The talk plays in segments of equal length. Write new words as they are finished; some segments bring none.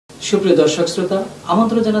সুপ্রিয় দর্শক শ্রোতা,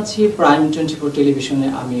 আমন্ত্রণ জানাচ্ছি প্রাইম 24 টেলিভিশনে।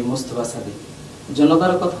 আমি মোস্তফা সাদিক।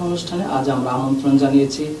 জনতার কথা অনুষ্ঠানে আজ আমরা আমন্ত্রণ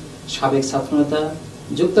জানিয়েছি সাবেক ছাত্রনেতা,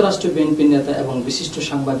 যুক্তরাষ্ট্র বিএনপি নেতা এবং বিশিষ্ট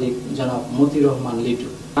সাংবাদিক জনাব মতিউর রহমান লিটু।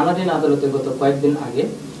 কানাডিয়ান আদালতে গত কয়েকদিন আগে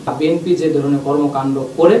বিএনপি যে ধরনের কর্মকাণ্ড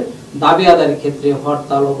করে দাবি আদায়ের ক্ষেত্রে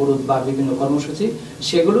হরতাল, অবরোধ বা বিভিন্ন কর্মসূচি,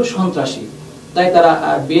 সেগুলো সন্ত্রাসী। তাই তারা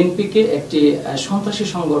বিএনপিকে একটি সন্ত্রাসী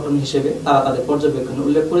সংগঠন হিসেবে তারা তাদের পর্যবেক্ষণে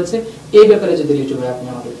উল্লেখ করেছে। এই ব্যাপারে যদি লিটু ভাই আপনি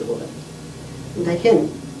আমাদেরকে বলেন। দেখেন,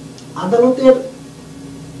 আদালতের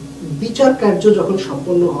বিচার কার্য যখন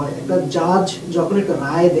সম্পন্ন হয়, একটা জাজ যখন একটা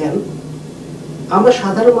রায় দেন, আমরা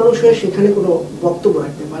সাধারণ মানুষ হয়ে সেখানে কোনো বক্তব্য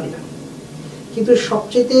রাখতে পারি না। কিন্তু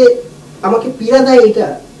সবচেয়ে আমাকে পীড়া দেয় এটা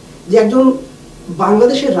যে একজন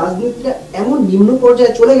বাংলাদেশের রাজনীতিটা এমন নিম্ন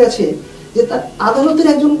পর্যায়ে চলে গেছে যে তার আদালতের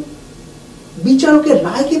একজন বিচারকের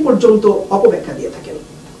রায়কে পর্যন্ত অপব্যাখ্যা দিয়ে থাকেন।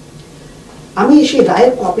 আমি সেই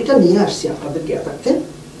রায়ের কপিটা নিয়ে আসছি আপনাদেরকে এতক্ষণে।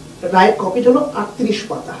 রায়ের কপিটা হলো 38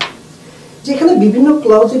 পাতা, যেখানে বিভিন্ন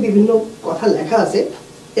ক্লাউজে বিভিন্ন কথা লেখা আছে।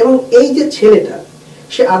 এবং এই যে ছেলেটা,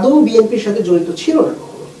 সে আদৌ বিএনপির সাথে জড়িত ছিল না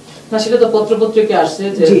কখনো। না, সেটা তো পত্রপত্রিকায় আসছে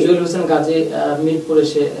যে জুয়েল হোসেন গাজী মিরপুরে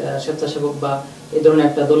সে স্বেচ্ছাসেবক বা এই ধরনের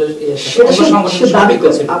একটা দলের দাবি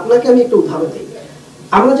করছে। আপনাকে আমি একটা উদাহরণ দিই।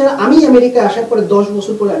 আমি আমেরিকায় আসার পরে 10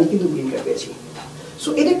 বছর পরে আমি কিন্তু গ্রিন কার্ড পেয়েছি। সো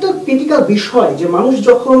এটা একটা ক্রিটিক্যাল বিষয় যে মানুষ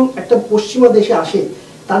যখন একটা পশ্চিমা দেশে আসে,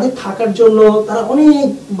 তাদের থাকার জন্য তারা অনেক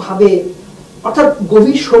ভাবে, অর্থাৎ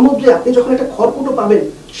গভীর সমুদ্রে আপনি যখন একটা খড়কুটো পাবেন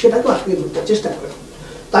সেটাকে আটকে ধরতে চেষ্টা করেন।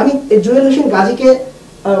 তা আমি জুয়েল হোসেন গাজীকে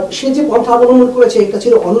সে যে পন্থা অবলম্বন করেছে, এটা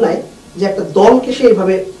ছিল অন্যায়, যে একটা দলকে সে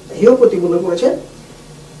এইভাবে হেয় প্রতিপন্ন করেছে।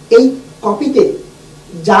 এই কপিতে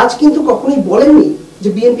জাজ কিন্তু কখনোই বলেননি যে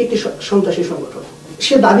বিএনপি একটি সন্ত্রাসী সংগঠন।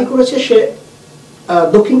 সে দাবি করেছে সে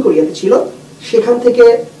দক্ষিণ কোরিয়াতে ছিল, সেখান থেকে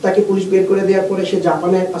তাকে পুলিশ বের করে দেওয়ার পরে সে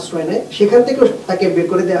জাপানের আশ্রয় নেয়, সেখান থেকে তাকে বের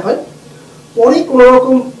করে দেওয়া হয়। পরে কোন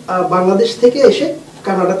রকম বাংলাদেশ থেকে এসে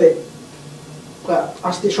কানাডাতে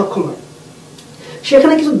আসতে সক্ষম হয়।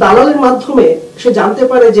 সেখানে কিছু দালালের মাধ্যমে সে জানতে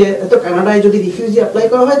পারে যে এত কানাডায় যদি রিফিউজি অ্যাপ্লাই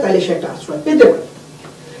করা হয় তাহলে সে একটা আশ্রয় পেতে পারে।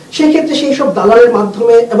 সেক্ষেত্রে সেই সব দালালের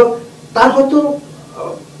মাধ্যমে, এবং তার হয়তো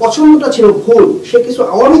পছন্দটা ছিল ভুল, সে কিছু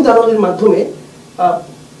আওয়ামী দালালের মাধ্যমে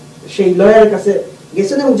সেই লয়ারের কাছে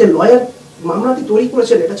গেছেন, এবং যে লয়ার মামলাটি তৈরি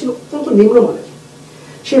করেছেন এটা ছিল অত্যন্ত নিম্নমানের।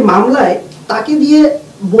 সেই মামলায় তাকে দিয়ে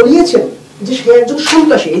বলিয়েছেন যে সে একজন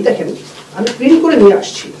সন্ত্রাসী। এই দেখেন, আমি প্রিন্ট করে নিয়ে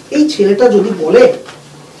আসছি। এই ছেলেটা যদি বলে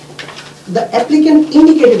the applicant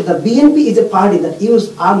indicated the BNP is a party that use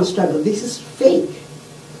armed struggle, this is fake,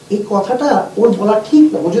 এই কথাটা ওর বলা ঠিক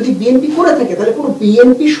না। ও যদি বিএনপি করে থাকে তাহলে কোনো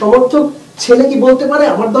বিএনপি সমর্থক ছেলে কি বলতে পারে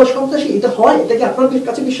আমার দল সন্ত্রাসী? এটা হয়? এটা কি আপনার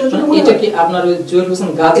কাছে বিশ্বাসযোগ্য মনে হয়? এটা কি আপনার ওই জুয়েল হোসেন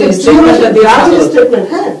গাজীর স্টেটমেন্ট?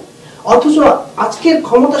 হ্যাঁ, অথচ আজকের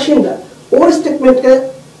ক্ষমতাসীনরা ওর স্টেটমেন্টকে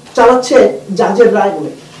চালাচ্ছে জাজের রায়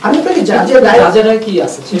বলে। আমি আপনাকে জাজের রায় কি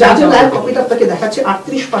আছে, জাজের রায়ের কপিটা আপনাকে দেখাচ্ছি।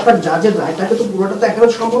 38 পাতার জাজের রায়টাকে তো পুরোটা তো এখনো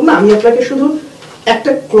সম্ভব না, আমি আপনাকে শুধু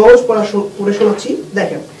একটা ক্লজ পড়ে শোনাচ্ছি।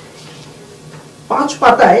 দেখেন, 5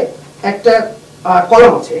 পাতায় একটা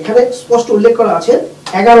কলাম আছে, এখানে স্পষ্ট উল্লেখ করা আছে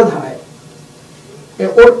 11 ধারায়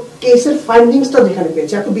ওর কেসের ফাইন্ডিংসটা যেখানে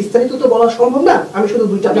পেয়েছে। এত বিস্তারিত তো বলা সম্ভব না, আমি শুধু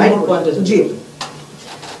দুইটা লাইন পয়েন্ট। জি,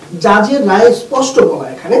 জাজের রায় স্পষ্ট বলা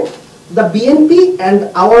এখানে, the BNP and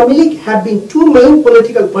Awami League have been two main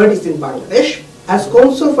political parties in Bangladesh. As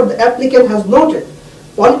counsel for the applicant has noted,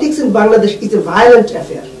 politics in Bangladesh is a violent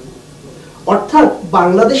affair. অর্থাৎ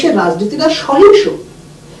বাংলাদেশের রাজনীতিটা সহিংস।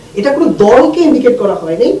 এটা কোনো দলকে ইন্ডিকেট করা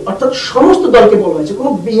হয়নি, অর্থাৎ সমস্ত দলকে বলা হয়েছে,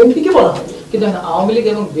 কোনো বিএনপি কে বলা হয়নি। কিন্তু আওয়ামী লীগ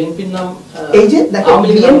এবং বিএনপির নাম, এই যে দেখেন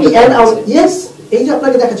বিএনপি এন্ড ইয়েস, এই যে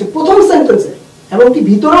আপনাকে দেখাচ্ছি প্রথম সেন্টেন্সে, এবং কি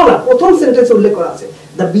ভিতরেও না, প্রথম সেন্টেন্সে উল্লেখ করা আছে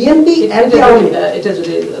the BNP and the Awami League। এটা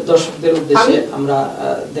যদি দর্শকদের উদ্দেশ্যে আমরা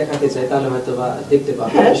দেখাতে চাই তাহলে হয়তোবা দেখতে পাবো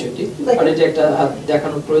বিষয়টি, আর এটা একটা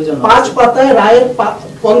দেখানোর প্রয়োজন। 5 পাতায় রায়ের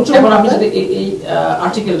পঞ্চম। এখন আমি যদি এই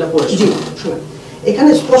আর্টিকেলটা পড়ি, জি শুনুন, এখানে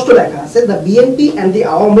স্পষ্ট লেখা আছে the BNP and the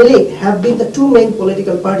Awami League have been the two main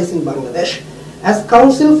political parties in Bangladesh. As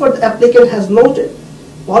counsel for the applicant has noted,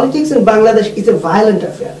 politics in Bangladesh is a violent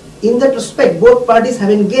affair. In that respect, both parties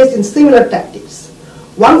have engaged in similar tactics.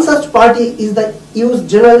 One such party is the use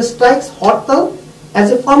general strikes, hartal, as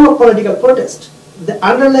a form of political protest. The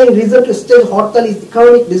underlying reason to stage hartal is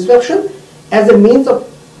economic disruption as a means of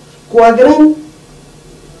coagulating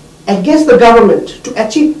against the government to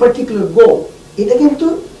achieve particular goal. এটা কিন্তু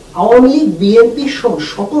Awami League, BNP সহ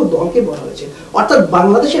সকল দলকে বলা হয়েছে। অর্থাৎ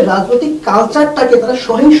বাংলাদেশের রাজনৈতিক কালচারটাকে তারা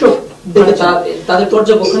সহিংস দেখেছে। তাদের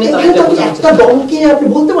পর্যবেক্ষণে একটা দলকে আপনি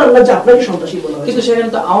বলতে পারেন না যে আপনাকে সন্ত্রাসী বলা হয়েছে। কিন্তু সেখানে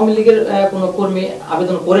তো আওয়ামী লীগের কোনো কর্মী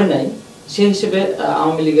আবেদন করে নাই, সেই হিসেবে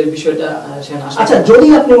আওয়ামী লীগের বিষয়টা সেখানে আসে। আচ্ছা, যদি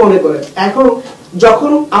আপনি মনে করেন এখন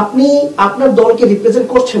যখন আপনি আপনার দলকে রিপ্রেজেন্ট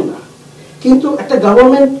করছেন না, কিন্তু একটা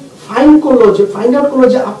গভর্নমেন্ট ফাইন্ড আউট করলো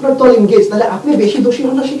যে আপনার দল এনগেজ, তাহলে আপনি বেশি দোষী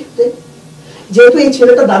হন না সেক্ষেত্রে। যেহেতু এই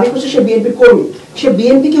ছেলেটা দাবি করছে সে বিএনপি কর্মী, সে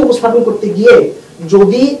বিএনপি কে উপস্থাপন করতে গিয়ে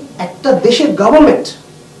যদি একটা দেশের গভর্নমেন্ট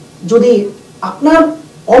যদি আপনার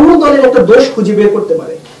অন্য দলের একটা দোষ খুঁজে বের করতে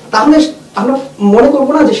পারে, তাহলে আমরা মনে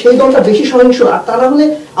করবো না যে সেই দলটা বেশি সহিংস, আর তারা হলে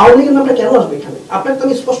আওয়ামী লীগের নামটা কেন আসবে এখানে? আপনাকে তো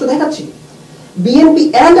আমি স্পষ্ট দেখাচ্ছি, BNP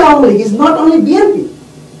and Awami League is not only BNP.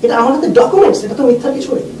 এটা আমার হাতে ডকুমেন্টস, এটা তো মিথ্যা কিছু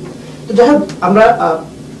নেই। তো যাই হোক, আমরা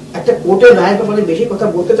একটা কোর্টের রায়ের ব্যাপারে বেশি কথা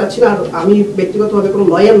বলতে চাচ্ছি না, আর আমি ব্যক্তিগতভাবে কোনো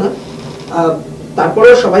লয়ার না।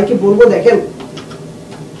 তারপরেও সবাইকে বলবো, দেখেন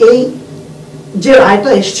এই যে রায়টা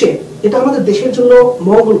এসছে এটা আমাদের দেশের জন্য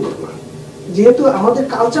মঙ্গলকর না। যেহেতু আমাদের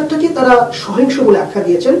কালচারটাকে তারা সহিংস বলে আখ্যা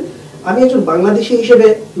দিয়েছেন, আমি একজন বাংলাদেশী হিসেবে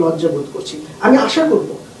লজ্জা বোধ করছি। আমি আশা করব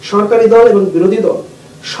সরকারি দল এবং বিরোধী দল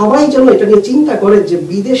সবাই যেন এটা নিয়ে চিন্তা করে যে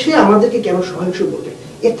বিদেশে আমাদেরকে কেন সহিংস বলবে,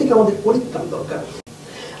 এর থেকে আমাদের পরিত্রাণ দরকার।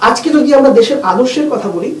 আজকে যদি আমরা দেশের আদর্শের কথা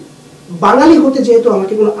বলি, বাঙালি হতে যেহেতু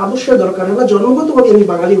আমাকে কোনো আদর্শের দরকার হয় না, জন্মগতভাবে আমি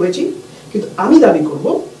বাঙালি হয়েছি, কিন্তু আমি দাবি করব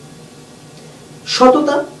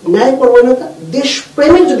সততা, ন্যায়পরায়ণতা,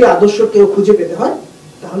 দেশপ্রেমের যদি আদর্শ কেউ খুঁজে পেতে হয়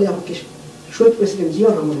তাহলে আমাকে শহীদ প্রেসিডেন্ট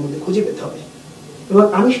জিয়াউর রহমানের মধ্যে খুঁজে পেতে হবে, এবং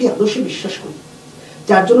আমি সেই আদর্শে বিশ্বাস করি।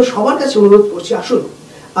 যার জন্য সবার কাছে অনুরোধ করছি, আসুন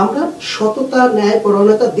আমরা সততা,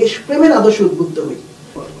 ন্যায়পরায়ণতা, দেশপ্রেমের আদর্শে উদ্বুদ্ধ হই।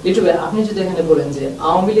 ইউটিউবে আপনি যদি এখানে বলেন যে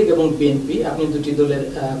আওয়ামী লীগ এবং বিএনপি, আপনি দুটি দলের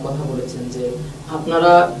কথা বলেছেন যে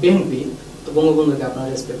আপনারা বিএনপি বঙ্গবন্ধুকে আপনারা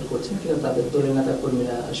রেসপেক্ট করছেন, কিন্তু তাদের দলের নেতা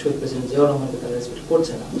কর্মীরা শহীদ প্রেসিডেন্ট জিয়াউর রহমানকে তারা রেসপেক্ট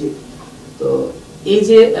করছে না। তো এই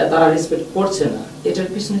যে তারা রেসপেক্ট করছে না, এটার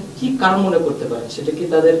পিছনে কি কারণ মনে করতে পারেন? সেটা কি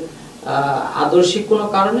তাদের আদর্শিক কোনো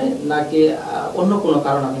কারণে, নাকি অন্য কোনো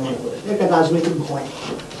কারণ আপনি মনে করেন? একটা রাজনৈতিক ভয়।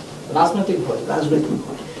 রাজনৈতিক ভয়? রাজনৈতিক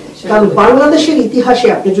ভয়। কারণ বাংলাদেশের ইতিহাসে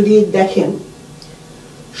আপনি যদি দেখেন,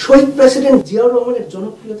 শহীদ প্রেসিডেন্ট জিয়াউর রহমানের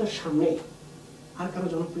জনপ্রিয়তার সামনে আর কারো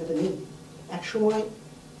জনপ্রিয়তা নেই। একসময়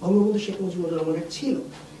বঙ্গবন্ধু শেখ মুজিবুর রহমানের ছিল,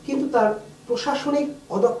 কিন্তু তার প্রশাসনিক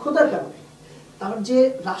অদক্ষতার কারণে, তার যে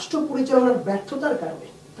রাষ্ট্র পরিচালনার ব্যর্থতার কারণে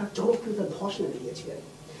তার জনপ্রিয়তা ধস নেমে গিয়েছিলেন,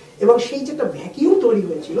 এবং সেই যে একটা ভ্যাকিউম তৈরি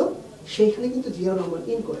হয়েছিল সেইখানে কিন্তু জিয়াউর রহমান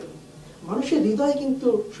ইন করেন। মানুষের হৃদয়ে কিন্তু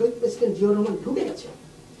শহীদ প্রেসিডেন্ট জিয়াউর রহমান ঢুকে গেছে,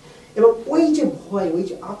 এবং ওই যে ভয়, ওই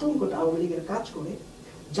যে আতঙ্কটা আওয়ামী লীগের কাজ করে,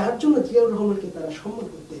 যার জন্য জিয়াউর রহমানকে তারা সম্মান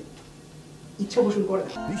করতে ইচ্ছা পোষণ করে।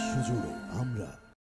 বিশ্বজুড়ে আমরা